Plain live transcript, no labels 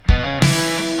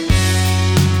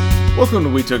Welcome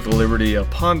to We Took the Liberty, a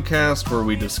podcast where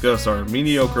we discuss our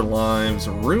mediocre lives,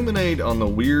 ruminate on the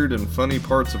weird and funny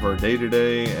parts of our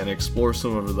day-to-day, and explore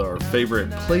some of our favorite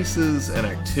places and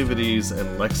activities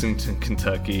in Lexington,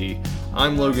 Kentucky.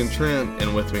 I'm Logan Trent,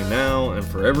 and with me now and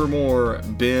forevermore,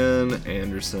 Ben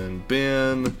Anderson.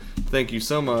 Ben, thank you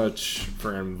so much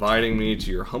for inviting me to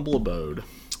your humble abode.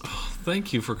 Oh,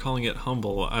 thank you for calling it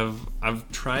humble.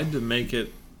 I've tried to make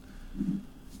it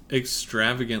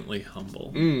extravagantly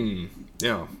humble.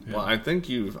 Yeah. Well, I think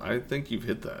you've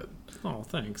hit that. Oh,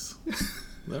 thanks.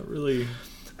 That really.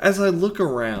 As I look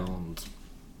around,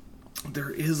 there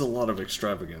is a lot of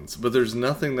extravagance, but there's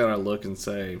nothing that I look and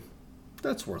say,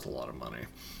 that's worth a lot of money.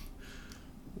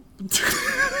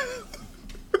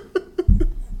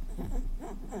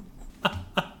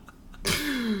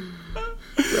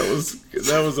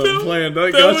 That was unplanned.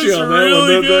 I got you on that one.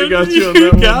 That got you on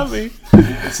that one. You got me.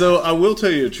 So I will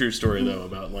tell you a true story though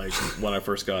about like when I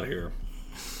first got here.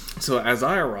 So as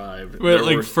I arrived,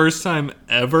 first time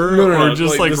ever, or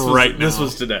just like right now? This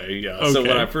was today. Yeah. Okay. So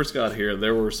when I first got here,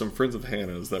 there were some friends of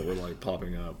Hannah's that were like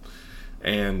popping up,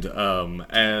 and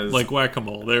as like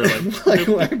whack-a-mole, they were like like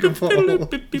whack-a-mole.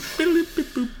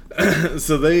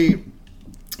 So they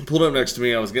pulled up next to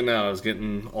me. I was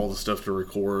getting all the stuff to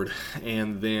record,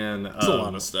 and then it's a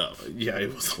lot of stuff. Yeah,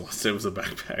 it was a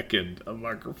backpack and a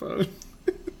microphone.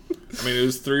 I mean, it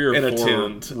was 3 or 4 a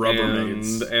tent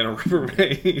Rubbermaids and a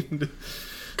Rubbermaid. A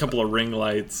couple of ring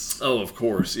lights. Oh, of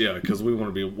course, yeah, because we want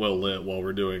to be well lit while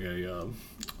we're doing a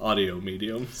audio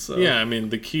medium. So. Yeah, I mean,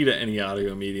 the key to any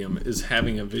audio medium is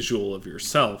having a visual of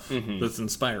yourself that's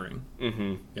inspiring.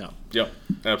 Mm-hmm. Yeah. Yep,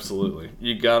 absolutely.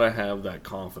 You gotta have that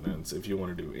confidence if you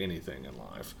want to do anything in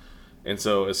life. And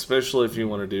so, especially if you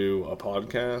want to do a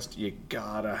podcast, you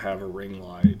gotta have a ring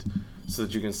light so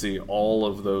that you can see all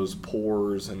of those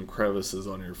pores and crevices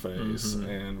on your face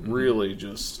and really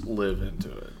just live into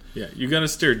it. Yeah, you gotta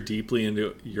stare deeply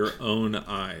into your own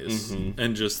eyes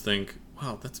and just think,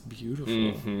 wow, that's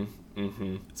beautiful.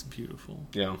 It's beautiful.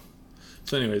 Yeah.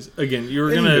 So anyways, again, you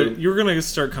were gonna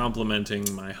start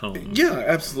complimenting my home. Yeah,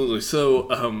 absolutely.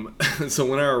 So so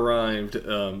when I arrived,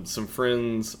 some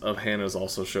friends of Hannah's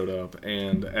also showed up,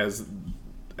 and as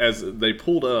they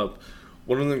pulled up,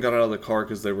 one of them got out of the car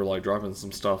because they were like dropping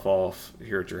some stuff off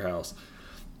here at your house,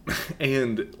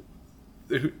 and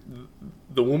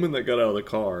the woman that got out of the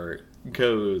car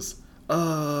goes,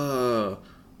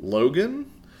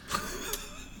 Logan?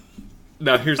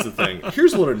 Now, here's the thing.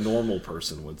 Here's what a normal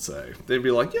person would say. They'd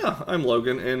be like, yeah, I'm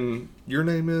Logan, and your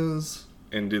name is...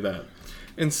 and do that.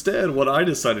 Instead, what I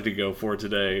decided to go for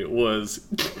today was,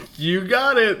 you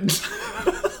got it!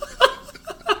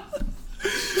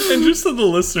 And just so the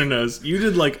listener knows, you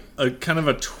did like a kind of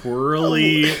a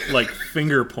twirly like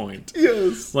finger point.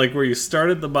 Yes. Like where you start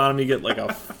at the bottom, you get like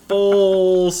a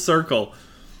full circle.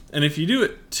 And if you do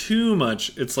it too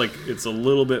much, it's like it's a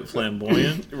little bit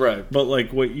flamboyant. Right. But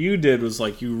like what you did was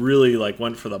like you really like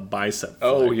went for the bicep flex.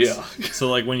 Oh yeah. So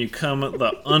like when you come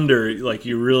the under, like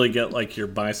you really get like your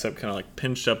bicep kind of like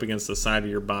pinched up against the side of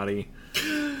your body.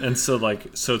 And so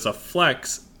it's a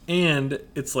flex. And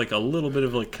it's like a little bit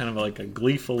of like kind of like a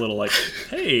gleeful little like,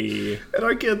 hey. And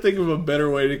I can't think of a better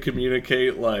way to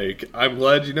communicate like, I'm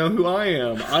glad you know who I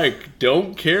am. I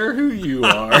don't care who you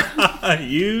are.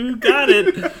 You got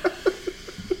it.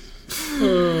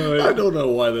 I don't know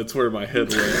why that's where my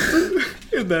head went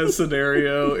in that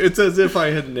scenario. It's as if I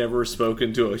had never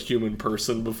spoken to a human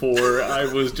person before. I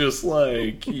was just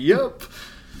like, yep.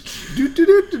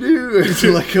 It's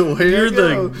like a way You're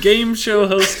the game show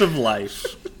host of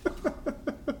life.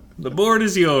 The board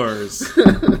is yours.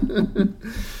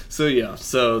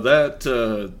 So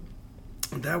that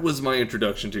was my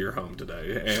introduction to your home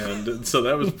today, and so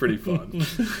that was pretty fun.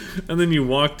 And then you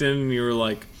walked in and you were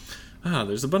like,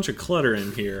 there's a bunch of clutter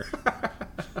in here. I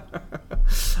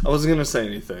wasn't gonna say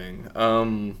anything.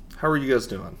 How are you guys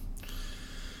doing?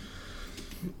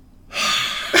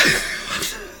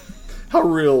 How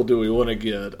real do we want to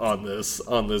get on this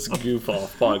goof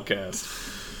off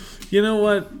podcast? You know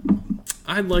what?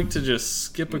 I'd like to just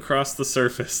skip across the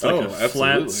surface like a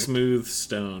flat, smooth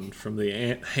stone from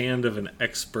the hand of an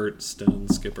expert stone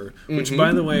skipper. Which,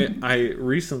 by the way, I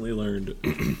recently learned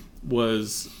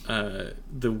was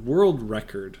the world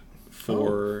record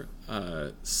for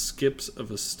skips of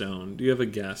a stone. Do you have a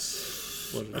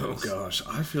guess what it is? Oh, gosh.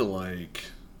 I feel like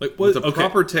what, with the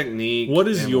proper technique. What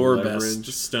is your leverage,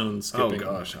 best stone skipping?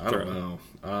 Oh, gosh. I don't know.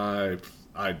 I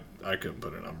couldn't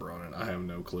put a number on it. I have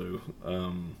no clue.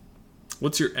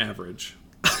 What's your average?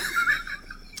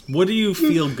 What do you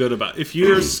feel good about? If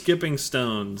you're skipping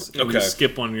stones and you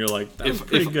skip one, you're like, that was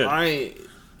pretty good.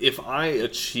 If I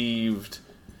achieved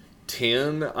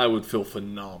 10, I would feel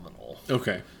phenomenal.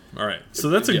 Okay. All right. So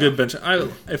that's a good bench.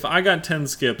 If I got 10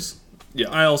 skips,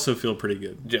 I also feel pretty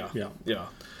good. Yeah.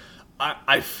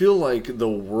 I feel like the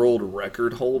world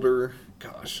record holder,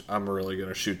 gosh, I'm really going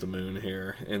to shoot the moon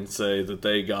here and say that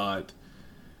they got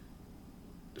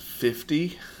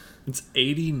 50. It's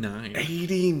 89.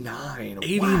 89.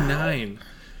 89. Wow.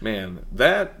 Man,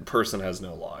 that person has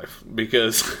no life,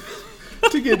 because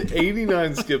to get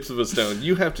 89 skips of a stone,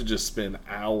 you have to just spend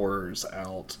hours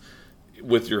out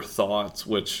with your thoughts,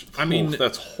 which, I mean,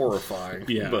 that's horrifying.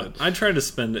 Yeah, but I try to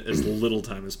spend as little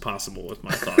time as possible with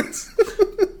my thoughts,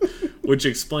 which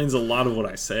explains a lot of what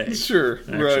I say. Sure,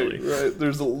 actually. Right.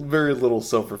 There's very little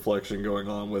self-reflection going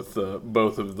on with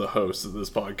both of the hosts of this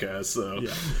podcast. So,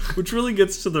 which really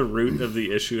gets to the root of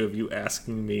the issue of you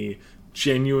asking me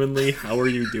genuinely, how are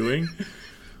you doing?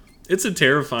 It's a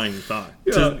terrifying thought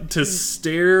to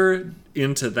stare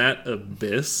into that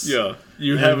abyss. Yeah,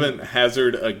 you haven't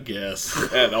hazarded a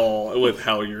guess at all with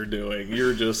how you're doing.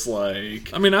 You're just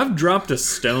like, I mean, I've dropped a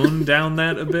stone down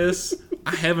that abyss.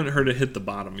 I haven't heard it hit the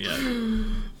bottom yet.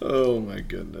 Oh my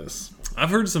goodness.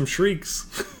 I've heard some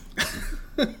shrieks.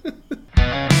 Alright,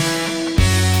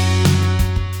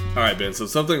 Ben, so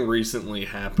something recently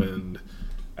happened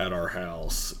at our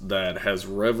house that has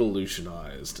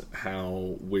revolutionized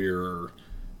how we're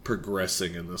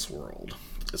progressing in this world.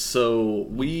 So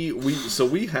we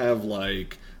have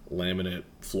like laminate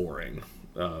flooring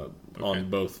on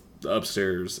both the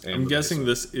upstairs and I'm guessing basement.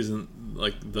 This isn't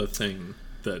like the thing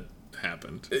that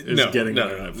happened.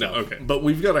 No. Okay, but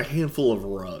we've got a handful of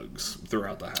rugs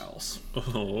throughout the house.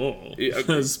 Oh,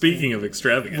 speaking of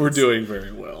extravagance, we're doing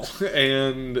very well,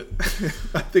 and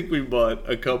I think we bought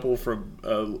a couple from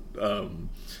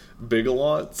Big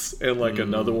Lots and like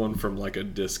another one from like a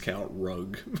discount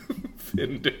rug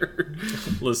vendor.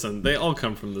 Listen, they all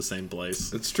come from the same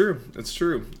place. It's true,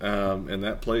 and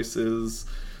that place is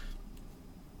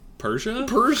Persia.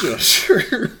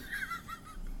 Sure.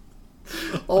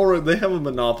 All right, they have a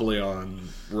monopoly on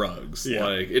rugs. Yeah.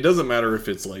 Like, it doesn't matter if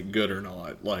it's like good or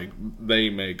not. Like, they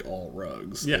make all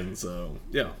rugs. Yeah. And so,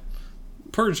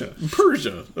 Persia,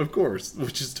 of course,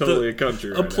 which is totally a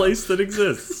country. A place that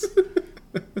exists.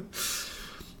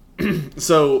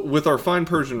 So, with our fine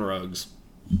Persian rugs,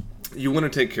 you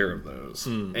want to take care of those.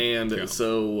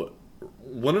 So,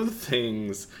 one of the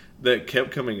things that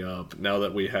kept coming up now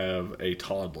that we have a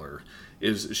toddler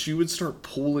is she would start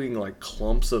pulling like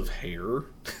clumps of hair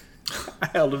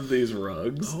out of these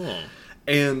rugs.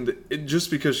 And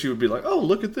just because she would be like, oh,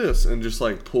 look at this, and just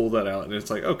like pull that out, and it's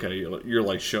like, okay, you're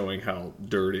like showing how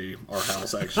dirty our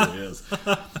house actually is.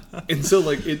 And so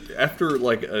like after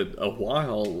like a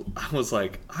while, I was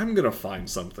like, I'm gonna find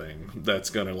something that's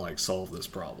gonna like solve this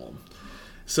problem.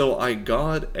 So I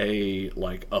got a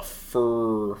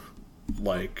fur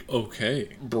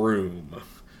broom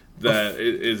that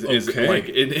is like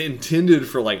intended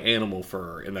for like animal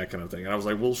fur and that kind of thing. And I was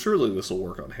like, well, surely this will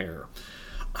work on hair.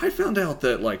 I found out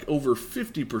that like over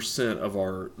 50% of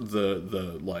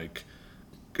the like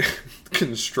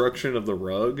construction of the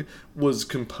rug was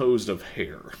composed of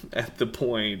hair at the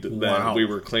point that we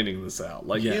were cleaning this out.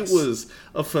 Like, it was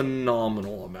a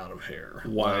phenomenal amount of hair.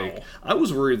 Wow. Like, I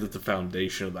was worried that the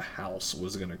foundation of the house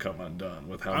was going to come undone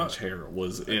with how much hair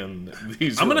was in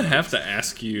these I'm going to have to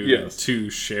ask you to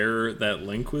share that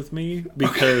link with me,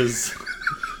 because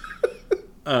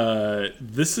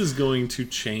this is going to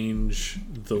change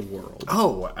the world.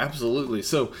 Oh, absolutely.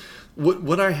 So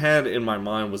what I had in my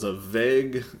mind was a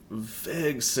vague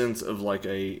sense of like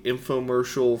a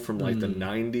infomercial from like the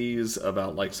 90s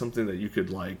about like something that you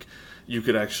could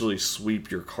actually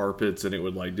sweep your carpets and it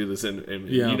would like do this, and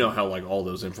you know how like all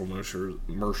those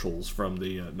infomercials from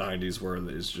the 90s were,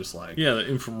 it's just like the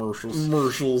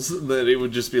infomercials that it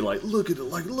would just be like, look at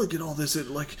all this,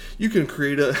 like you can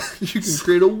create a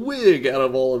wig out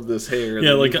of all of this hair.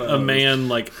 Like a man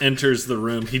like enters the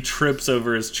room, he trips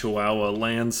over his chihuahua,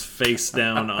 lands face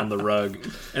down on the rug,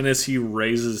 and as he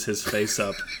raises his face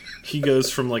up, he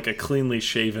goes from like a cleanly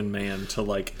shaven man to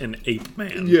like an ape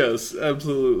man. Yes,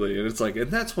 absolutely. And it's like,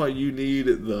 and that's why you need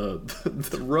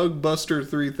the Rug Buster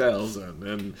 3000,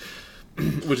 and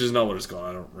which is not what it's called.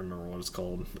 I don't remember what it's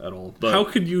called at all. But how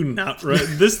could you not?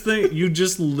 This thing, you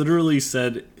just literally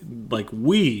said like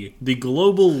the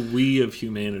global we of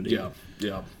humanity.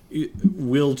 Yeah.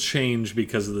 Will change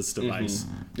because of this device.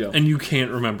 And you can't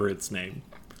remember its name.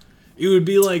 It would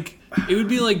be like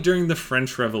during the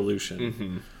French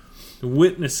Revolution.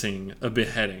 Witnessing a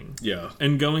beheading,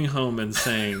 and going home and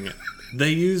saying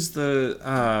they use the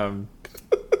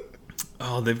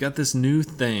they've got this new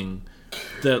thing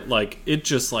that like it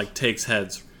just like takes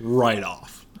heads right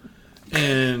off,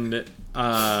 And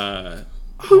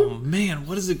oh man,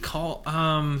 what is it called?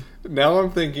 Now I'm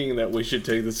thinking that we should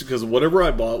take this, because whatever I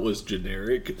bought was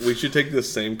generic. We should take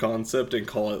this same concept and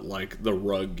call it like the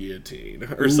rug guillotine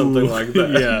or something like that.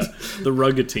 Yeah, the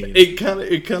ruggotine.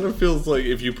 It kind of feels like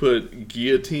if you put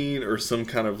guillotine or some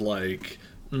kind of like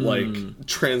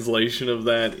translation of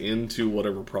that into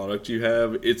whatever product you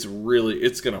have, it's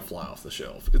gonna fly off the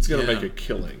shelf. It's gonna make a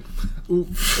killing.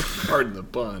 Pardon the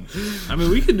pun. I mean,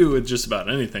 we could do it with just about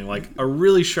anything. Like a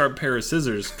really sharp pair of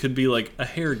scissors could be like a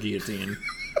hair guillotine.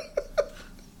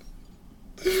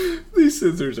 These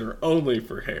scissors are only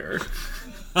for hair.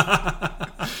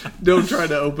 Don't try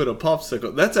to open a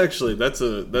popsicle.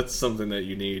 That's something that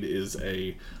you need, is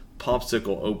a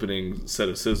popsicle opening set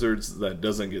of scissors that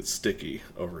doesn't get sticky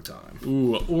over time.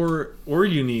 Ooh, or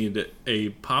you need a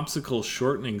popsicle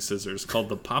shortening scissors called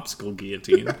the popsicle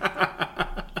guillotine.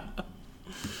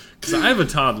 Because I have a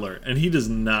toddler and he does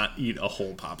not eat a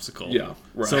whole popsicle. Yeah,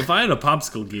 right. So if I had a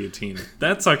popsicle guillotine,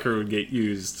 that sucker would get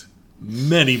used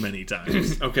many, many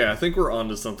times. Okay, I think we're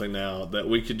onto something now, that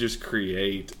we could just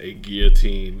create a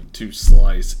guillotine to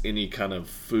slice any kind of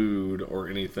food or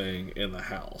anything in the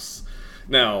house.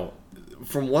 Now,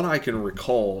 from what I can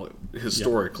recall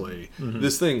historically,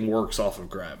 this thing works off of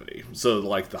gravity. So,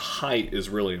 like, the height is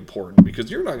really important,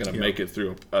 because you're not going to make it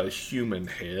through a human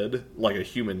head, like a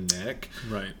human neck,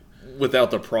 right? Without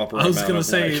the proper amount of, I was going to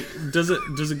say, does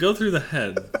it go through the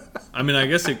head? I mean, I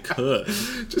guess it could.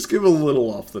 Just give a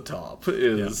little off the top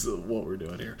is what we're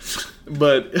doing here.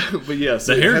 But yes,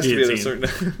 the hair guillotine.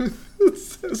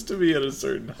 It has to be at a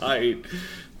certain height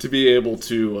to be able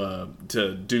to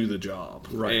do the job.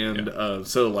 Right. And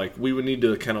so, like, we would need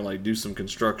to kind of like do some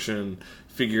construction,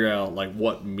 figure out like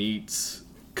what meats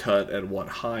cut at what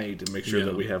height, and make sure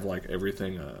that we have like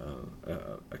everything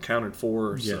accounted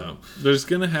for. So there's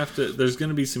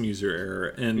gonna be some user error,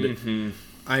 and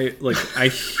I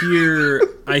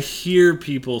hear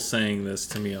people saying this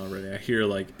to me already. I hear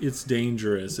like, it's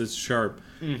dangerous, it's sharp.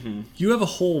 You have a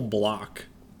whole block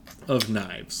of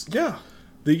knives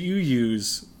that you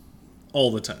use all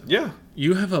the time.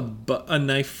 You have a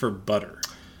knife for butter.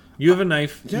 You have a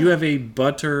knife. You have a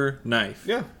butter knife.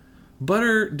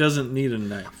 Butter doesn't need a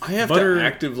knife. I have to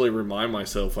actively remind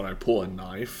myself when I pull a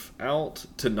knife out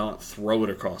to not throw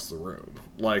it across the room.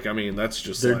 Like, I mean, that's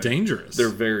just they're dangerous. They're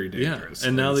very dangerous. Yeah.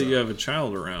 And now that you have a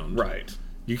child around, right,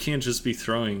 you can't just be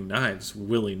throwing knives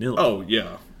willy-nilly. Oh,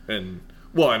 yeah. And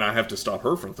I have to stop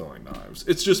her from throwing knives.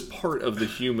 It's just part of the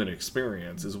human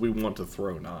experience, is we want to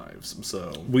throw knives.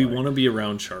 So we want to be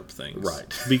around sharp things. Right.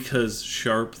 Because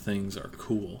sharp things are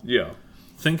cool. Yeah.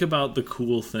 Think about the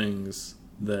cool things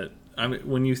that, I mean,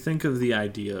 when you think of the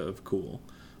idea of cool,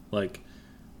 like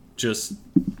just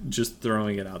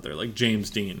throwing it out there, like James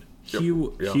Dean, he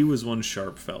was one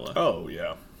sharp fella. Oh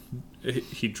yeah,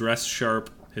 he dressed sharp.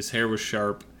 His hair was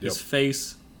sharp. His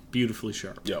face beautifully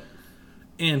sharp. Yep.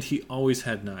 And he always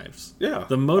had knives. Yeah.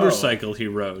 The motorcycle he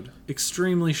rode,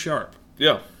 extremely sharp.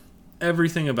 Yeah.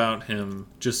 Everything about him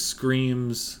just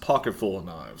screams pocket full of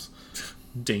knives,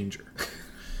 danger.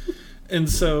 And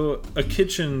so, a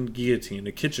kitchen guillotine,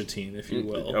 a kitchotine, if you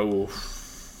will,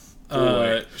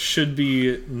 should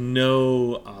be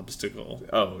no obstacle.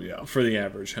 Oh, yeah. For the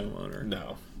average homeowner.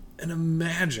 No. And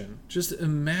imagine, just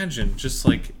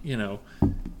like, you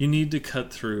need to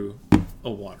cut through a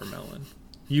watermelon.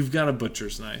 You've got a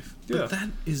butcher's knife. Yeah. But that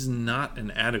is not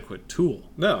an adequate tool.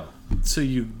 No. So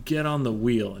you get on the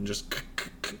wheel and just...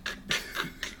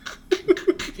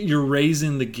 You're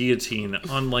raising the guillotine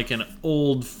on like an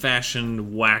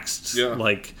old-fashioned waxed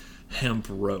like hemp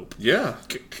rope. Yeah.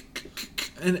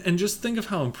 And just think of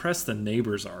how impressed the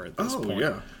neighbors are at this point.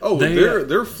 Yeah. Oh,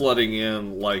 they're flooding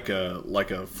in like a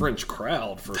French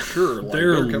crowd for sure. Like,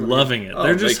 they're loving it.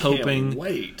 They're just hoping.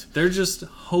 Wait. They're just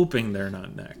hoping they're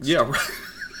not next. Yeah. Right.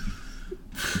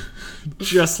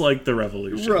 Just like the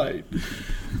revolution. Right.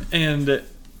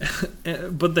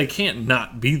 But they can't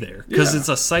not be there because it's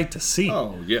a sight to see.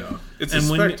 Oh yeah, it's a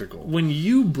spectacle. When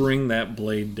you bring that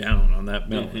blade down on that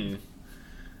melon,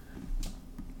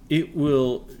 it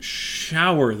will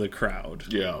shower the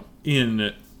crowd.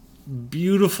 In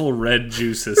beautiful red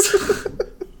juices.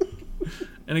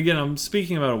 And again, I'm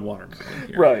speaking about a watermelon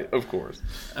here. Right, of course.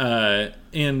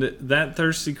 And that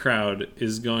thirsty crowd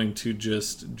is going to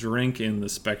just drink in the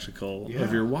spectacle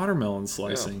of your watermelon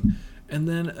slicing. Yeah. And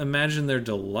then imagine their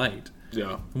delight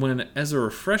when, as a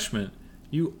refreshment,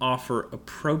 you offer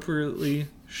appropriately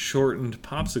shortened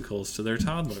popsicles to their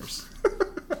toddlers.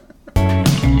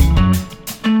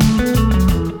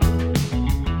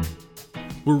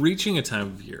 We're reaching a time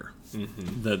of year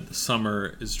that the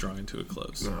summer is drawing to a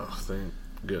close. Oh, thank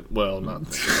good. Well, not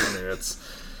thank. I mean,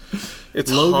 It's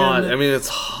hot. I mean, it's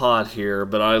hot here,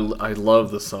 but I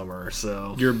love the summer.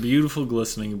 So your beautiful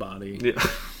glistening body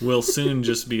will soon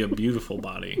just be a beautiful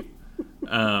body,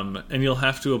 and you'll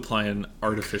have to apply an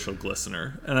artificial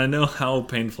glistener. And I know how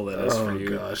painful that is for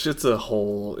you. Oh gosh, it's a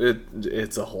whole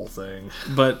thing.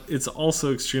 But it's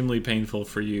also extremely painful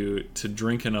for you to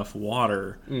drink enough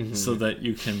water so that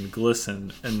you can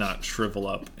glisten and not shrivel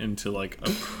up into like a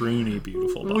pruny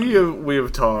beautiful body. We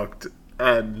have talked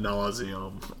ad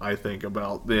nauseum, I think,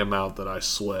 about the amount that I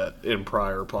sweat in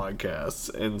prior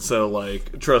podcasts, and so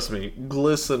like, trust me,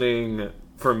 glistening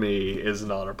for me is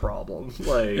not a problem.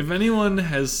 Like, if anyone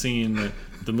has seen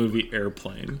the movie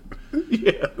Airplane,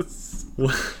 yes,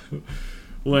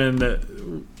 when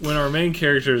our main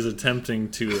character is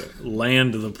attempting to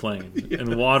land the plane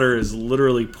and water is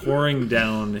literally pouring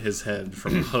down his head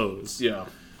from a hose,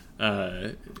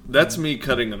 that's me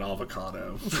cutting an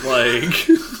avocado, like.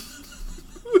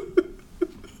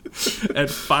 At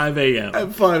 5 a.m.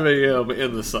 At 5 a.m.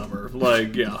 in the summer.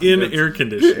 Like, yeah. In air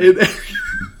conditioning.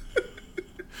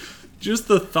 Just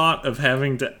the thought of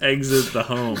having to exit the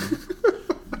home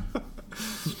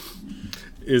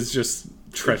is just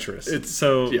treacherous. As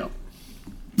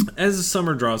the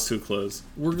summer draws to a close,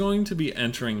 we're going to be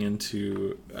entering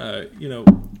into,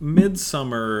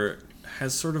 midsummer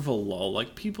has sort of a lull.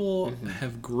 Like, people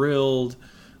have grilled,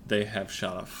 they have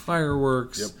shot off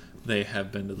fireworks. Yep. They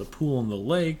have been to the pool and the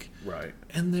lake. Right.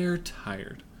 And they're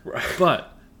tired. Right.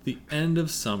 But the end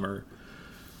of summer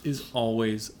is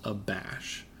always a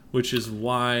bash, which is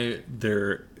why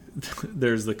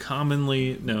there's the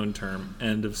commonly known term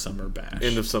end of summer bash.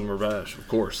 End of summer bash, of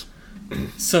course.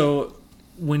 So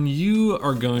when you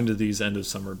are going to these end of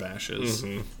summer bashes,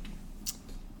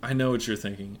 I know what you're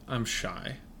thinking. I'm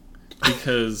shy.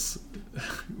 Because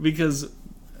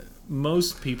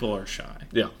most people are shy.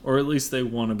 Yeah. Or at least they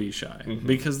want to be shy.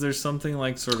 Because there's something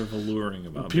like sort of alluring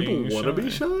about being shy. People want to be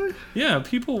shy? Yeah,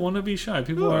 people want to be shy.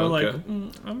 People are like,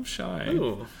 I'm shy.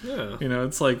 Oh, yeah. You know,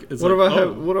 it's like... What do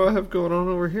I have going on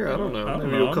over here? I don't know.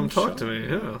 Maybe you'll come talk to me.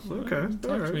 Yeah, okay.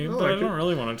 Talk to me, but I don't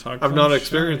really want to talk to I've not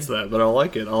experienced that, but I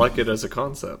like it. I like it as a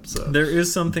concept. So there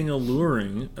is something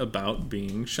alluring about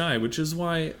being shy, which is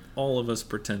why all of us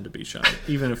pretend to be shy,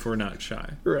 even if we're not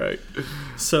shy. Right.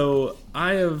 So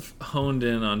I have honed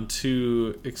in on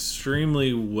two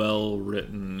extremely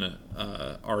well-written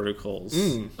articles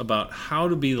about how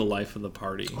to be the life of the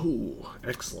party. Oh,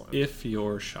 excellent. If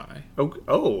you're shy. Oh,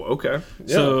 okay.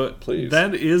 Yeah, so please.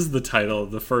 That is the title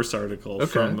of the first article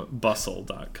from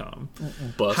bustle.com.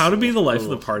 How to be the life of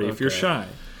the party if you're shy,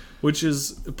 which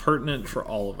is pertinent for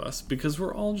all of us because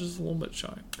we're all just a little bit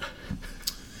shy.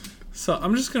 So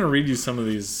I'm just going to read you some of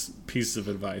these pieces of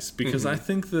advice because I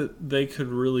think that they could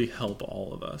really help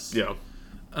all of us. Yeah.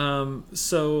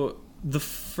 So the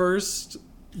first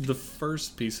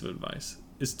piece of advice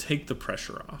is take the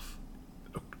pressure off.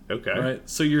 Okay. Right?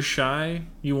 So you're shy,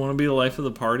 you want to be the life of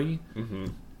the party.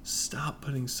 Stop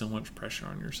putting so much pressure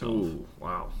on yourself. Ooh,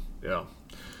 wow. Yeah.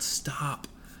 Stop.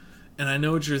 And I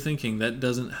know what you're thinking, that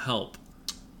doesn't help.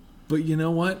 But you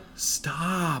know what?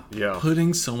 Stop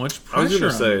putting so much pressure on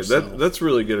yourself. I was going to say, that's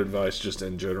really good advice just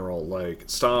in general. Like,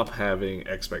 stop having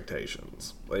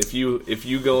expectations. If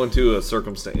you go into a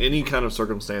circumstance, any kind of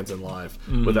circumstance in life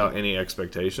without any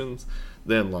expectations,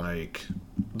 then, like,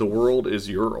 the world is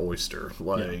your oyster.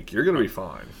 Like, you're going to be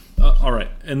fine. All right.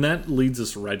 And that leads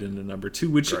us right into number 2,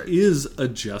 which is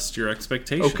adjust your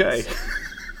expectations. Okay.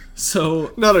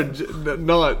 So not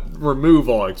remove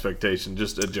all expectation,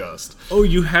 just adjust. Oh,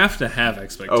 you have to have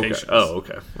expectations. Okay. Oh,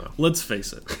 okay. Well. Let's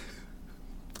face it.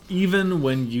 Even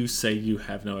when you say you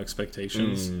have no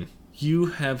expectations, you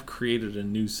have created a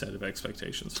new set of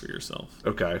expectations for yourself.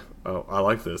 Okay. Oh, I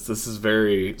like this. This is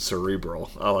very cerebral.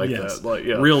 I like that. Like,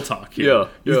 real talk here. Yeah.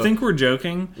 You think we're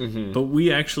joking, but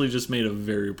we actually just made a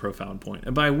very profound point.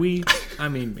 And by we, I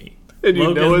mean me. And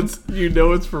you know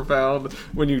it's profound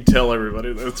when you tell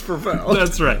everybody that it's profound.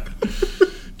 That's right.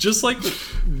 Just like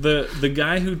the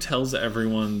guy who tells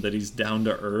everyone that he's down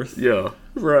to earth. Yeah,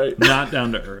 right. Not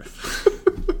down to earth.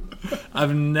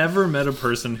 I've never met a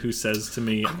person who says to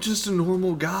me, I'm just a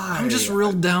normal guy. I'm just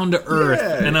real down to earth.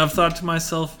 Yeah. And I've thought to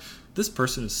myself, this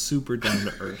person is super down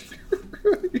to earth.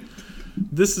 Right.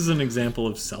 This is an example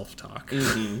of self-talk.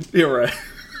 You're right.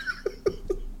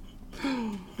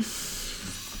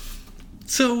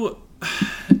 So,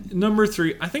 number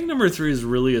 3, I think number 3 is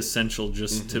really essential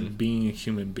just to being a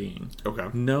human being. Okay.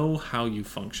 Know how you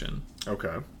function.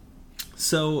 Okay.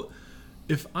 So,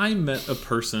 if I met a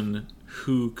person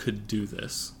who could do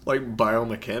this. Like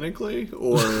biomechanically?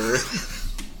 Or...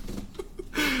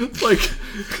 like...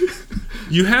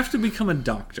 You have to become a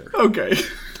doctor. Okay.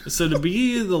 So to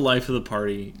be the life of the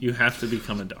party, you have to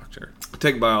become a doctor.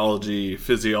 Take biology,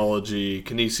 physiology,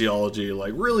 kinesiology,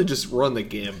 like really just run the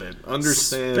gambit.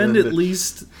 Understand. Spend at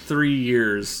least 3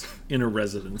 years in a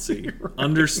residency, right.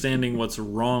 Understanding what's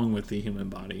wrong with the human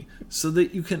body so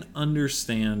that you can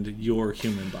understand your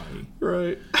human body.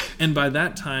 Right. And by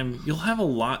that time, you'll have a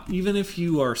lot, even if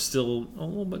you are still a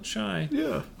little bit shy.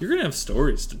 Yeah. You're going to have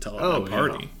stories to tell at that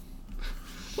party. Yeah.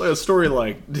 Like a story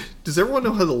like, does everyone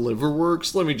know how the liver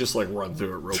works? Let me just like run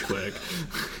through it real quick.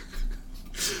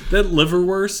 That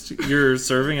liverwurst you're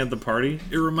serving at the party,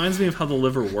 it reminds me of how the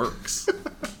liver works.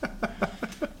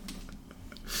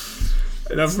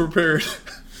 And I've prepared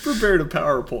a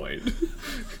PowerPoint.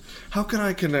 How can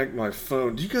I connect my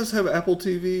phone? Do you guys have Apple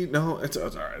TV? No, it's all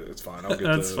right. It's fine.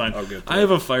 That's fine. I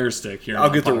have a Fire Stick here. I'll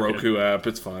get the Roku app.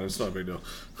 It's fine. It's not a big deal.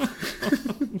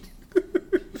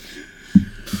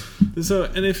 So,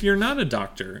 and if you're not a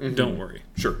doctor, don't worry.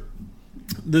 Sure.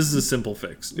 This is a simple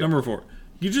fix. Yep. Number 4,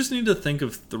 you just need to think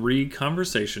of 3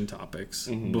 conversation topics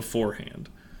beforehand.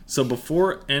 So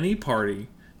before any party,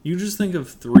 you just think of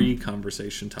 3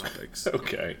 conversation topics.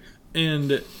 Okay.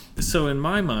 And so in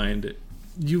my mind,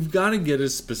 you've got to get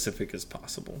as specific as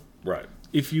possible. Right.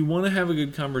 If you want to have a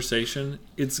good conversation,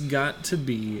 it's got to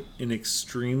be an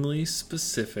extremely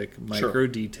specific micro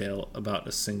detail about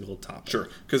a single topic. Sure.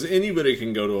 Because anybody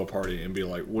can go to a party and be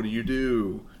like, what do?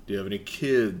 Do you have any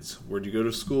kids? Where'd you go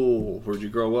to school? Where'd you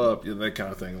grow up? You know, that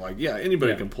kind of thing. Like,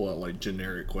 anybody can pull out like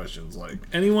generic questions. Like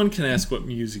anyone can ask what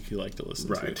music you like to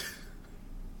listen to. Right.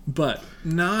 But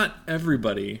not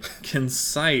everybody can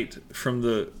cite from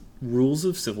the rules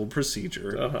of civil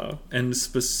procedure and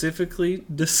specifically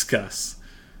discuss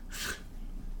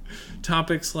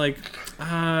topics like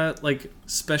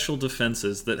special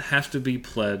defenses that have to be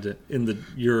pled in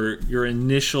your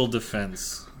initial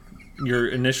defense, your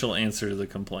initial answer to the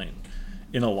complaint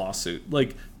in a lawsuit.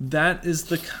 Like, that is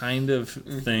the kind of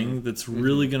thing that's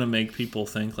really going to make people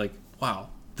think like, wow,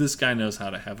 this guy knows how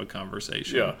to have a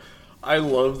conversation. Yeah. I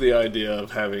love the idea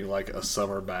of having like a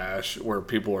summer bash where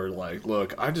people are like,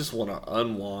 look, I just want to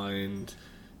unwind,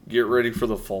 get ready for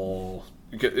the fall.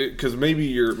 Because maybe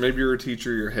you're a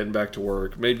teacher, you're heading back to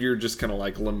work. Maybe you're just kind of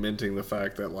like lamenting the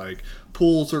fact that like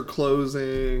pools are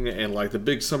closing and like the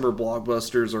big summer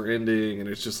blockbusters are ending, and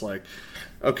it's just like,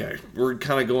 okay, we're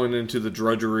kind of going into the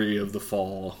drudgery of the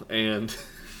fall, and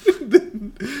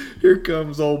then here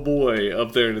comes old boy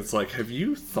up there, and it's like, have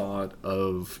you thought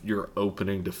of your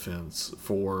opening defense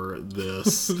for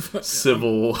this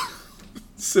civil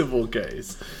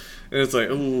case? And it's like,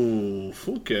 ooh,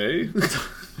 okay.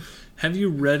 Have you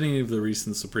read any of the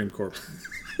recent Supreme Court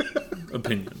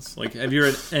opinions? Like, have you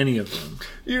read any of them?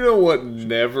 You know what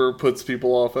never puts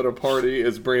people off at a party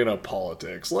is bringing up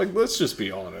politics. Like, let's just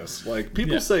be honest. Like,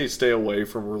 people say stay away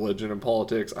from religion and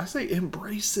politics. I say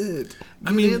embrace it.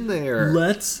 Get in there.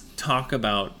 Let's talk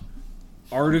about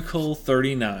Article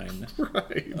 39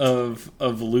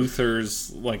 of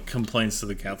Luther's like complaints to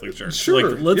the Catholic Church.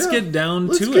 Sure, like, let's get down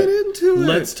to it. Let's get into it.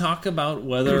 Let's talk about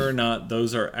whether or not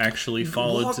those are actually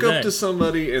followed today. Walk up to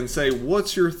somebody and say,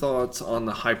 "What's your thoughts on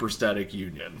the hypostatic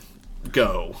union?"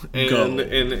 Go.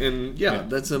 And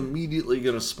that's immediately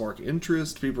going to spark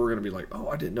interest. People are going to be like, "Oh,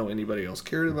 I didn't know anybody else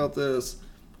cared about this."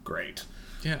 Great.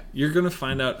 Yeah, you're going to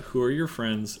find out who are your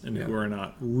friends and who are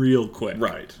not real quick.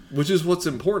 Right. Which is what's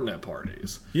important at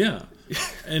parties. Yeah.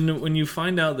 And when you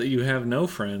find out that you have no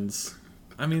friends,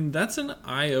 I mean, that's an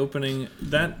eye-opening...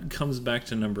 That comes back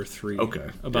to number 3.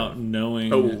 Okay. About knowing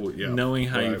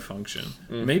how you function.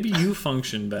 Mm. Maybe you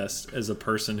function best as a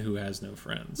person who has no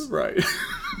friends. Right.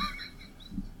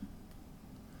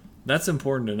 That's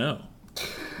important to know.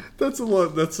 That's a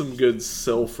lot. That's some good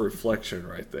self-reflection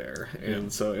right there,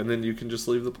 and then you can just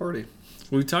leave the party.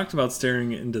 We talked about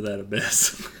staring into that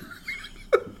abyss.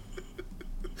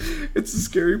 It's a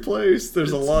scary place.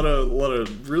 There's a lot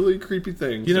of really creepy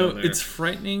things. You know, it's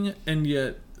frightening, and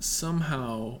yet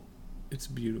somehow it's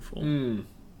beautiful.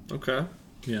 Okay.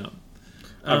 Yeah.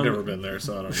 I've never been there,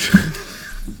 so I don't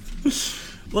know.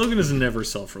 Logan is never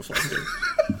self-reflective.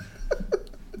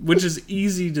 Which is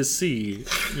easy to see,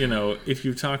 you know, if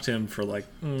you talk to him for like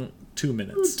 2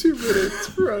 minutes. 2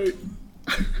 minutes, right.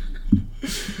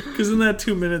 Because in that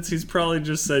 2 minutes, he's probably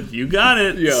just said, "You got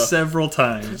it," several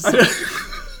times. I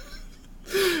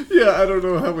don't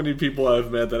know how many people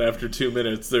I've met that after 2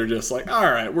 minutes, they're just like,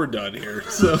 all right, we're done here.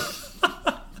 So...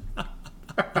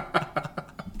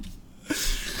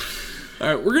 All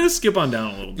right, we're going to skip on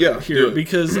down a little bit here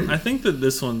because I think that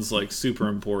this one's like super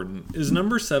important.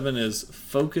 Number 7 is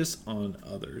focus on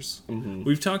others. Mm-hmm.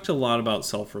 We've talked a lot about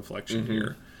self-reflection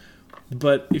here.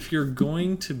 But if you're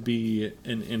going to be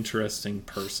an interesting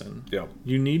person,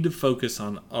 you need to focus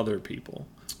on other people.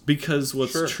 Because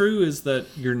what's true is that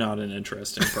you're not an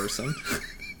interesting person.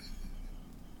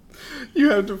 You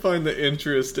have to find the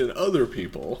interest in other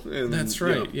people. And, that's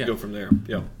right. Go from there.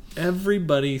 Yeah.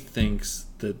 Everybody thinks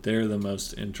that they're the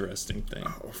most interesting thing.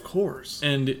 Oh, of course.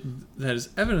 And that is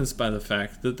evidenced by the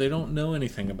fact that they don't know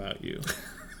anything about you.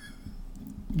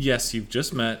 Yes, you've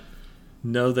just met.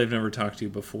 No, they've never talked to you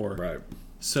before. Right.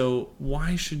 So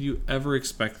why should you ever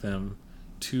expect them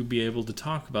to be able to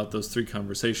talk about those 3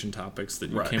 conversation topics that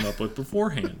you came up with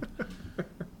beforehand?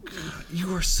 God,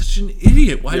 you are such an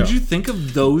idiot. Why did you think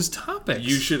of those topics?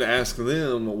 You should ask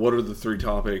them, what are the 3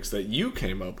 topics that you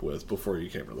came up with before you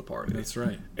came to the party? That's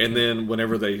right. And then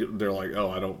whenever they're like,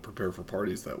 oh, I don't prepare for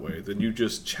parties that way, then you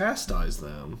just chastise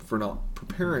them for not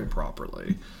preparing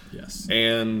properly. Yes.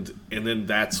 And then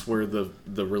that's where the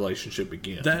relationship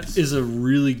begins. That is a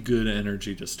really good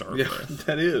energy to start with.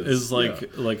 That is. Is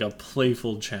like a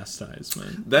playful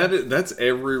chastisement. That's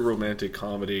every romantic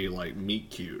comedy, like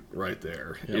meet cute right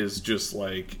there. Is just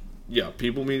like,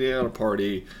 people meeting at a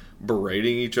party,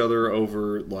 berating each other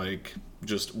over like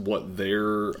just what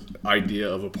their idea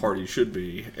of a party should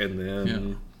be, and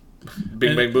then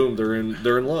bing bang boom, they're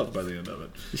in love by the end of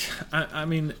it. I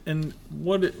mean, and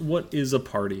what is a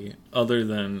party other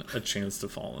than a chance to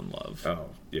fall in love?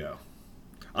 Oh yeah,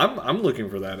 I'm looking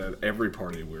for that at every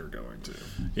party we're going to.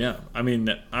 Yeah, I mean,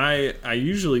 I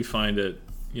usually find it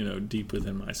deep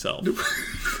within myself.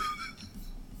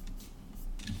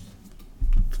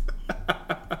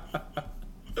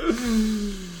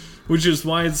 Which is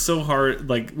why it's so hard,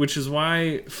 which is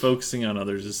why focusing on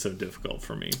others is so difficult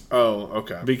for me. Oh,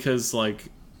 okay. Because,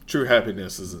 true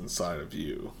happiness is inside of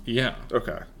you. Yeah.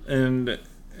 Okay. And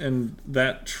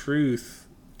that truth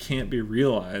can't be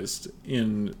realized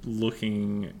in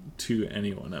looking to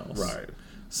anyone else. Right.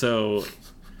 So,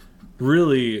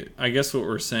 really, I guess what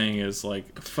we're saying is,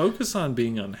 focus on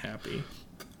being unhappy.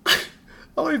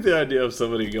 I like the idea of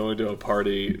somebody going to a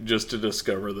party just to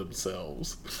discover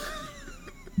themselves.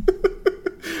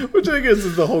 Which I guess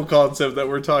is the whole concept that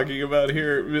we're talking about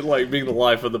here. Like, being the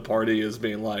life of the party is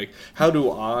being like, how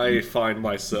do I find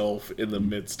myself in the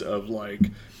midst of,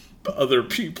 other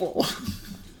people?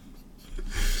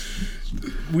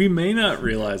 We may not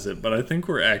realize it, but I think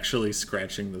we're actually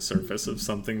scratching the surface of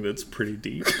something that's pretty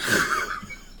deep.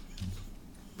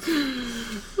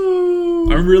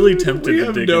 I'm really tempted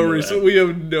to dig into that. We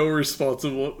have no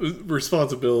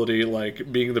responsibility,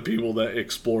 being the people that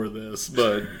explore this,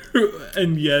 but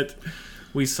and yet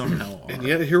we somehow are. And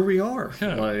yet here we are.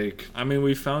 Yeah. I mean,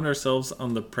 we found ourselves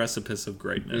on the precipice of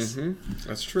greatness. Mm-hmm.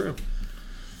 That's true.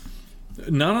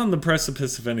 Not on the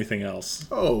precipice of anything else.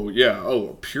 Oh yeah.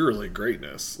 Oh, purely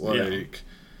greatness.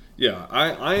 Yeah.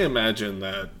 I imagine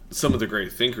that some of the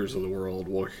great thinkers of the world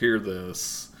will hear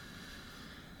this.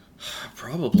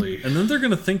 Probably. And then they're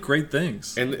going to think great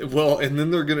things. And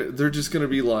then they're just going to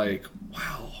be like,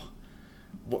 wow,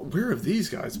 where have these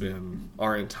guys been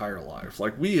our entire life?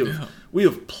 We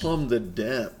have plumbed the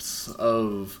depths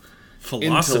of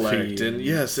philosophy, intellect and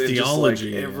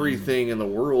theology, and everything in the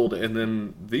world, and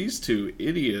then these 2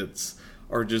 idiots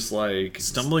are just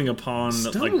stumbling upon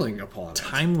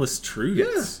timeless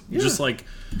truths. Yeah. Just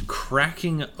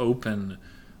cracking open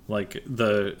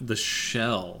the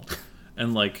shell.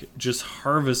 And just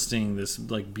harvesting this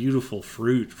beautiful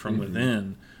fruit from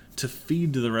within to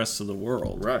feed to the rest of the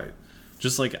world. Right.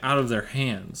 Just out of their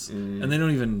hands. And they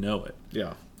don't even know it.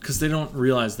 Yeah. Because they don't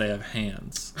realize they have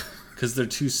hands. Because they're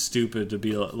too stupid to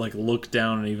be look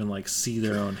down and even see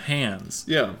their own hands.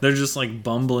 Yeah. They're just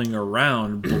bumbling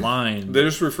around blind. They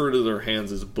just refer to their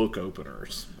hands as book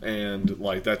openers. And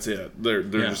that's it. They're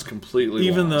just completely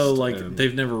even lost. Though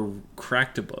they've never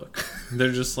cracked a book.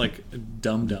 They're just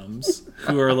dum-dums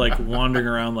who are wandering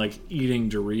around eating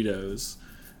Doritos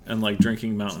and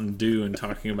drinking Mountain Dew and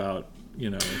talking about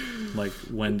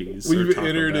Wendy's. We've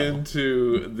entered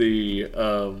into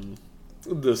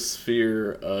the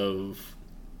sphere of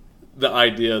the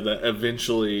idea that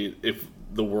eventually, if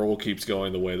the world keeps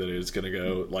going the way that it's going to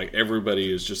go,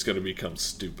 everybody is just going to become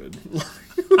stupid.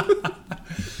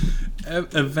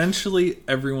 Eventually,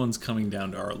 everyone's coming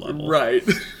down to our level. Right.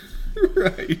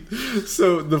 Right.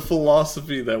 So the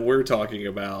philosophy that we're talking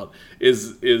about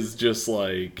is just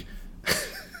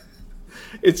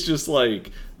it's just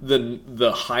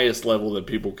the highest level that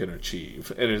people can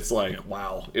achieve, and it's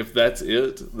wow, if that's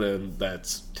it, then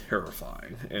that's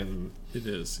terrifying. And it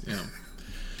is. Yeah.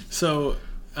 So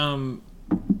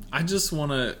I just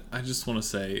want to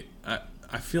say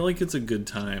I feel like it's a good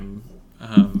time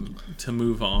to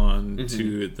move on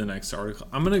to the next article.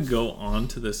 I'm going to go on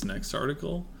to this next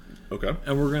article Okay.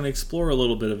 And we're going to explore a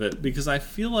little bit of it because I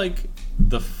feel like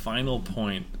the final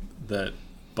point that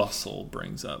Bustle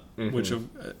brings up, which,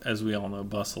 as we all know,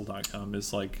 bustle.com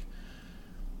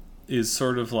is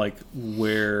sort of like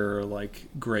where like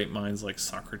great minds like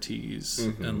Socrates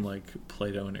and like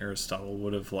Plato and Aristotle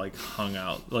would have like hung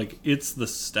out. Like it's the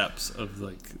steps of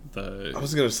like the... I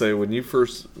was going to say, when you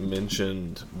first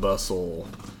mentioned Bustle,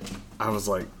 I was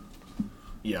like,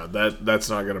 yeah, that's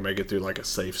not going to make it through like a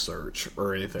safe search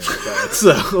or anything like that.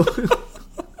 So...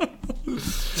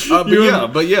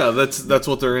 but yeah, that's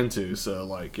what they're into. So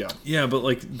like, yeah, but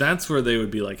like that's where they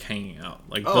would be like hanging out.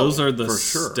 Like those are the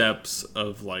steps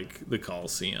of like the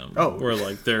Colosseum. Where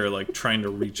like they're like trying to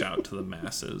reach out to the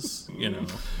masses, you know.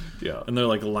 Yeah, and they're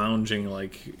like lounging,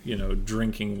 like, you know,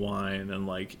 drinking wine and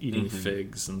like eating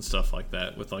figs and stuff like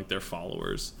that with like their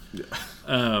followers. Yeah.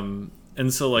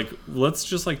 And so like let's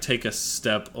just like take a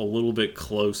step a little bit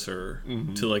closer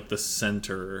to like the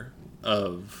center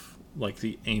of like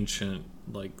the ancient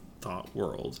like thought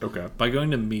world. Okay. By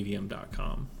going to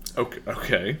medium.com.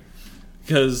 Okay.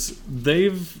 Because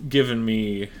they've given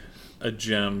me a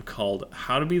gem called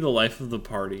How to Be the Life of the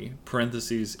Party,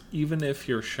 parentheses, even if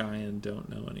you're shy and don't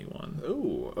know anyone.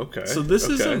 Oh, okay. So this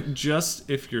isn't just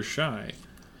if you're shy.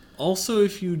 Also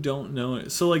if you don't know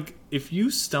it. So like if you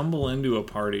stumble into a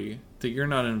party that you're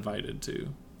not invited to,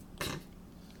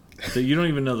 that you don't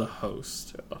even know the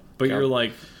host, but you're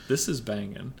like, this is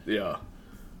banging. Yeah.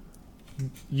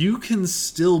 You can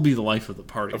still be the life of the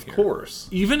party. Of course.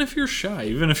 Even if you're shy.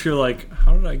 Even if you're like,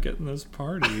 how did I get in this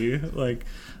party? Like,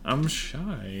 I'm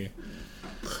shy.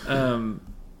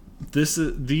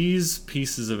 These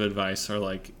pieces of advice are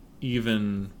like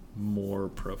even more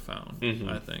profound,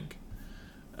 I think.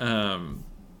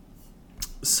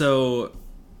 So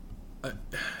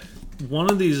one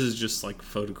of these is just like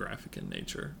photographic in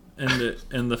nature.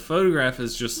 And the photograph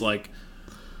is just like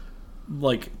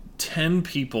 10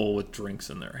 people with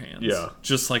drinks in their hands. Yeah.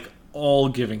 Just like all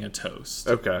giving a toast.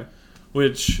 Okay.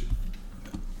 Which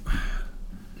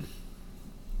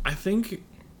I think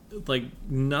like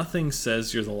nothing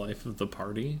says you're the life of the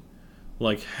party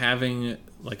like having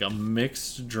like a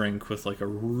mixed drink with like a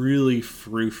really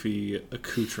froofy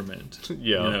accoutrement. Yeah.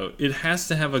 You know, it has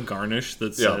to have a garnish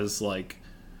that says like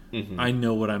I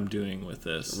know what I'm doing with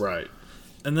this. Right.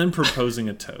 And then proposing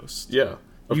a toast. Yeah.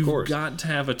 Of course. You've got to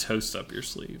have a toast up your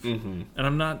sleeve. And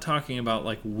I'm not talking about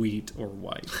like wheat or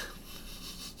white.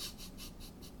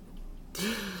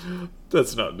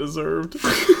 That's not deserved.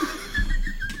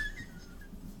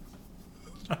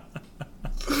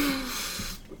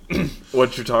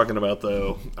 What you're talking about,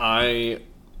 though, I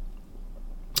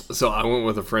went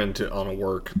with a friend on a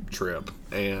work trip,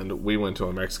 and we went to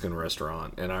a Mexican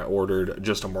restaurant, and I ordered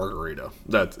just a margarita.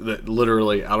 That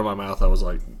literally, out of my mouth, I was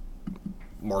like,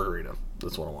 margarita.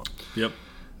 That's what I want. Yep.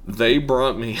 They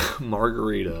brought me a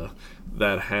margarita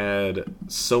that had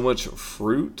so much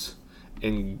fruit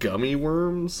and gummy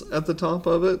worms at the top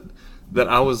of it that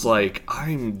I was like,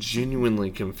 I'm genuinely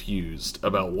confused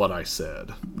about what I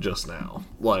said just now.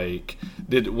 Like,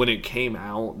 when it came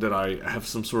out, did I have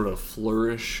some sort of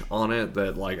flourish on it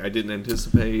that like I didn't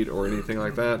anticipate or anything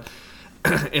like that?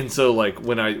 And so like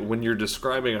when you're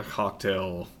describing a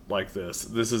cocktail like this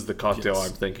is the cocktail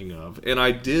I'm thinking of. And I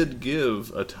did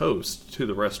give a toast to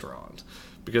the restaurant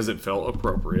because it felt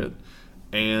appropriate,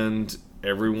 and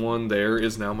everyone there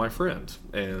is now my friend,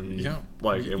 and and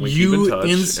we keep in touch.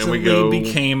 You instantly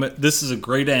became. This is a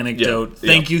great anecdote.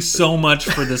 Thank you so much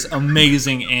for this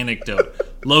amazing anecdote,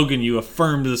 Logan. You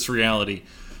affirmed this reality.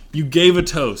 You gave a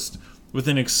toast with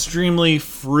an extremely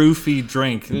froofy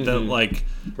drink that like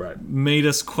made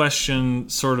us question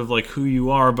sort of like who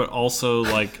you are, but also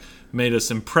like made us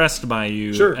impressed by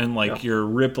you, and like your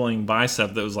rippling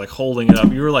bicep that was like holding it up.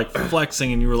 You were like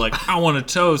flexing, and you were like, I want a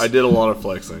toast. I did a lot of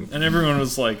flexing. And everyone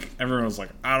was like,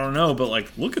 I don't know, but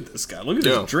like, look at this guy. Look at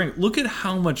his drink. Look at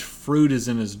how much fruit is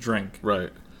in his drink.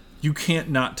 Right. You can't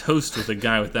not toast with a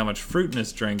guy with that much fruit in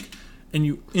his drink. And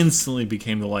you instantly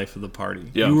became the life of the party.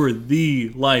 Yeah. You were the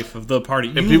life of the party.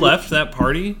 You left that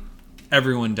party,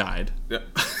 everyone died. Yeah.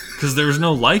 Because there was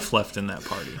no life left in that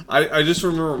party. I just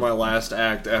remember my last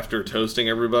act after toasting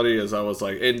everybody as I was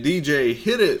like, and DJ,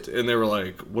 hit it. And they were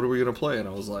like, what are we going to play? And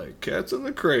I was like, Cats in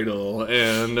the Cradle.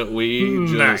 And we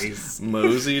just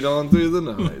moseyed on through the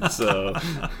night. So...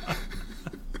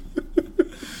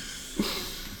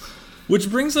 Which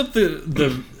brings up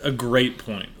a great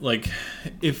point. Like,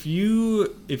 if you're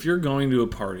going to a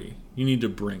party, you need to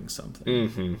bring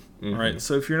something. All right.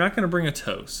 So if you're not going to bring a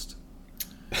toast,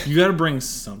 you got to bring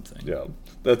something. Yeah,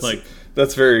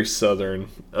 that's very Southern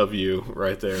of you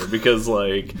right there, because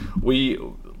like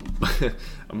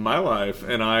my wife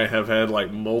and I have had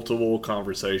like multiple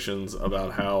conversations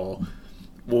about how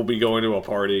we'll be going to a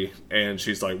party, and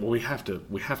she's like, well, we have to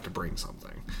bring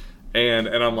something. And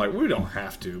I'm like, we don't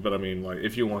have to, but I mean, like,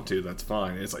 if you want to, that's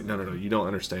fine. And it's like, no, you don't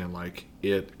understand. Like,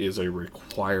 it is a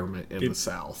requirement in the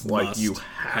South. Like, you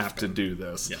have to do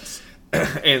this. Yes.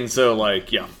 And so,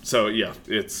 like,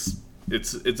 it's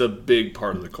a big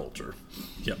part of the culture.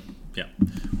 Yep. Yeah.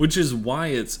 Which is why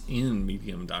it's in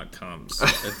Medium.com's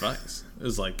advice.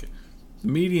 Is like,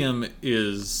 Medium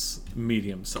is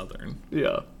medium Southern.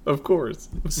 Yeah, of course.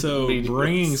 So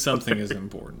bringing something is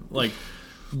important. Like,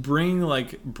 bring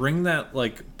that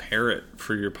like parrot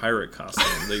for your pirate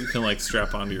costume that you can like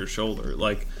strap onto your shoulder.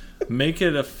 Like, make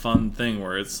it a fun thing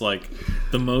where it's like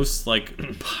the most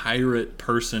like pirate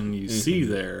person you see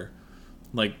there.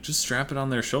 Like, just strap it on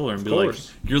their shoulder and be like,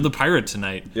 you're the pirate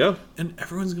tonight. Yeah. And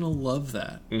everyone's going to love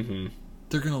that. Mm-hmm.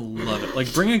 They're going to love it.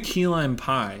 Like, bring a key lime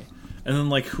pie. And then,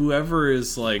 like, whoever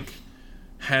is, like,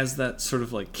 has that sort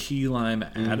of, like, key lime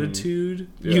attitude.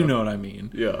 Yeah. You know what I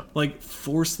mean. Yeah. Like,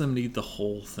 force them to eat the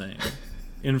whole thing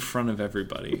in front of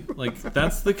everybody. Like,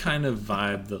 that's the kind of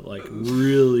vibe that, like,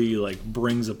 really, like,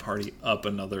 brings a party up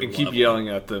another level. Keep yelling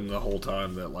at them the whole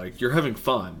time that, like, you're having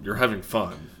fun. You're having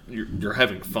fun. You're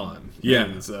having fun. Yeah.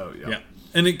 And so, yeah.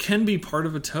 And it can be part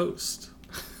of a toast.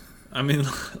 I mean,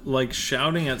 like,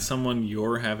 shouting at someone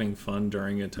you're having fun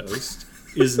during a toast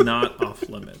is not off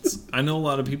limits. I know a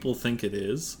lot of people think it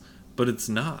is, but it's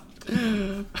not.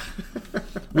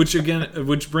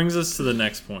 Which brings us to the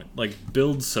next point. Like,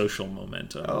 build social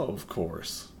momentum. Oh, of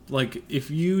course. Like,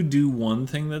 if you do one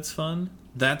thing that's fun,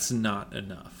 that's not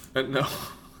enough. No.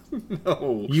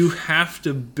 No. You have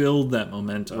to build that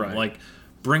momentum. Right. Like,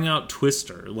 bring out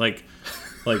Twister. Like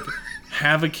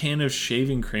have a can of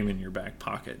shaving cream in your back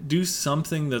pocket. Do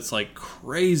something that's like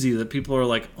crazy that people are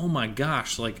like, oh my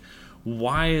gosh, like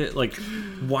why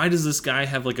does this guy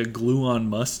have like a glue-on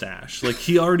mustache? Like,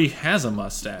 he already has a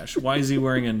mustache. Why is he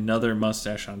wearing another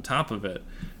mustache on top of it?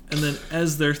 And then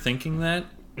as they're thinking that,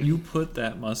 you put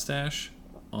that mustache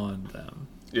on them.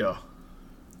 Yeah.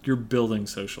 You're building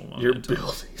social momentum. You're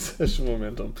building social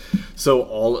momentum.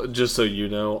 So just so you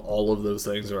know, all of those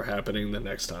things are happening the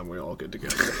next time we all get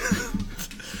together.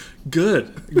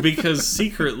 Good. Because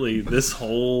secretly, this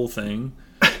whole thing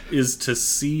is to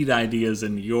seed ideas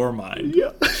in your mind.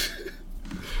 Yeah.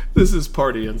 This is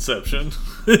party inception.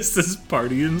 This is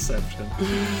party inception.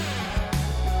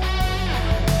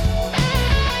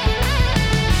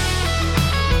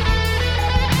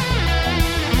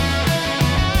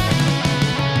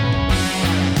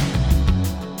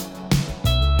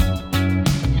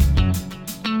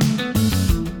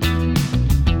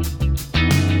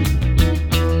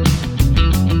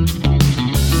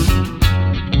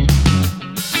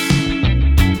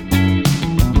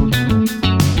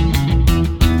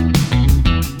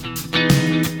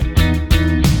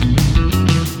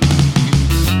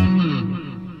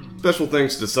 Special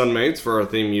thanks to Sunmates for our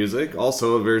theme music.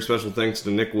 Also, a very special thanks to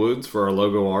Nick Woods for our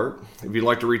logo art. If you'd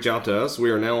like to reach out to us,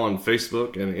 we are now on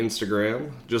Facebook and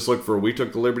Instagram. Just look for We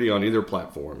Took the Liberty on either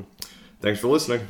platform. Thanks for listening.